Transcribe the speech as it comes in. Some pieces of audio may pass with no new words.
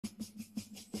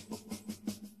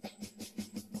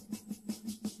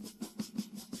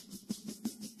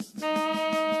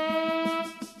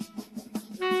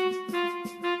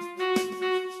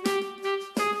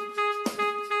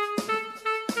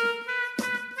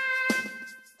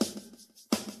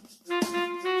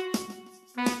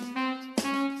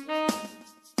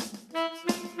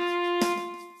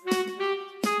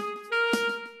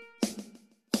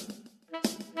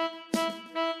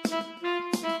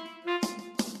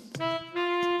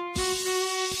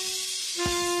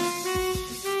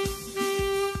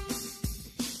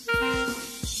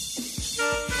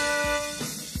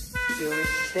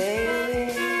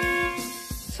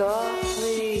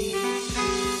softly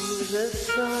through the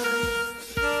sun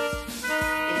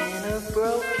in a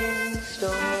broken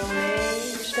stone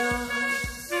age dawn.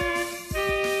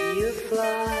 You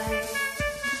fly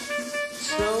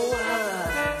so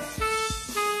high,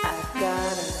 I've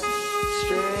got a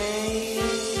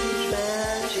strange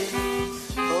magic.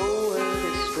 Oh, what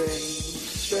a strange,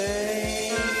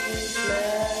 strange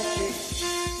magic.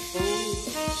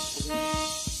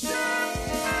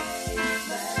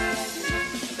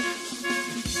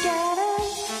 Got a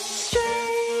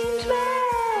strange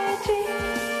magic.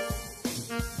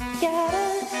 Got a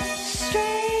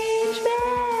strange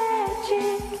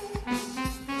magic.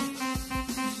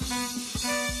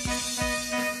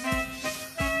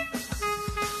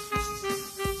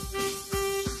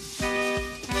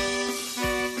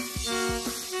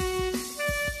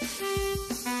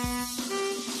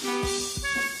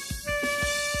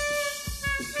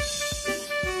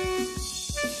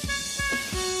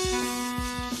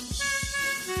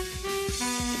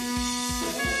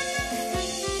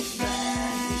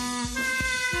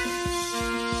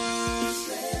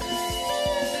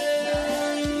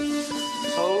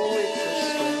 Oh, it's a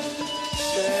strange,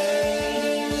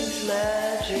 strange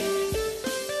magic.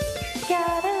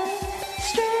 Got a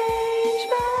strange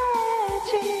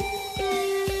magic.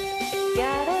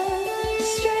 Got a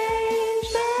strange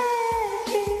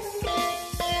magic.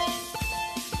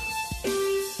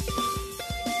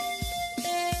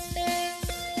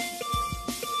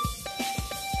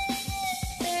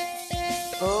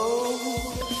 Oh,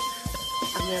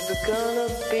 I'm never gonna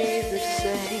be the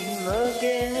same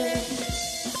again.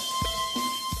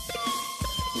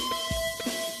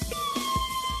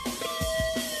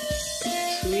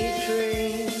 Sweet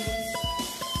dream,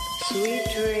 sweet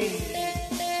dream.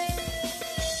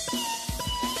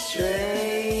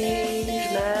 Strange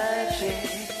magic.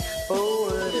 Oh,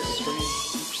 what a strange,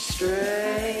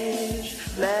 strange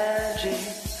magic.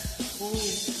 Ooh.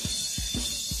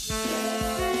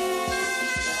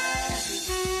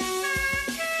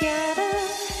 Got a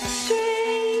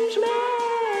strange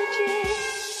magic.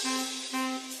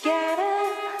 Got a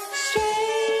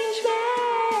strange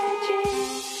magic.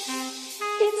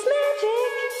 It's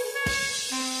magic.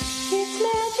 It's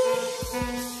magic.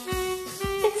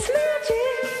 It's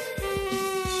magic.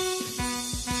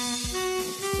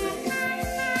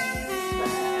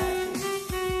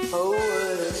 Oh,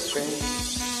 what a strange,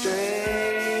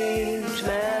 strange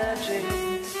magic.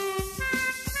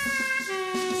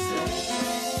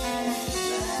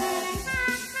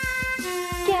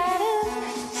 Got a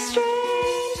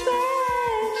strange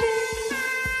magic.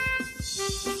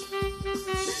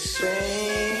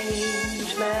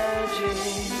 Strange magic.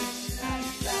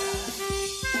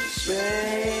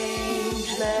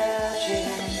 Strange magic.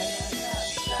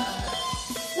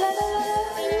 La la la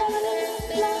la la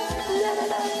la la la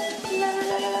la la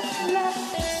la la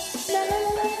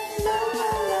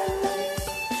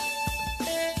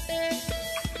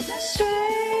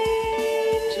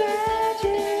strange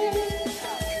magic.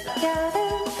 Got a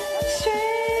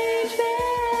strange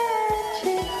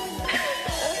magic.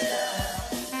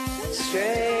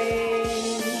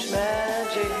 Strange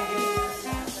magic.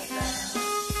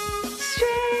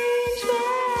 Strange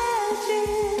magic.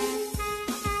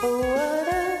 Oh, what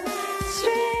a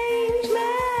strange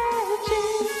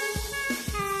magic.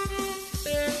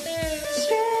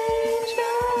 Strange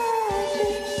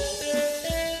magic.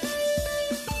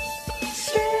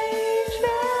 Strange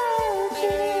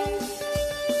magic.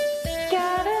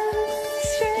 Got a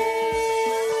strange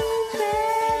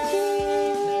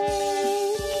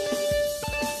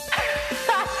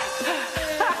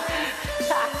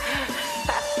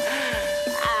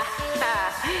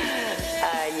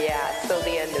yeah, so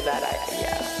the end of that,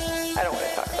 I don't want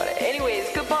to talk about it. Anyways,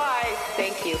 goodbye.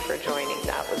 Thank you for joining.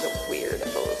 That was a weird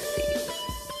OC.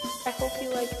 I hope you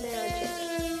like magic.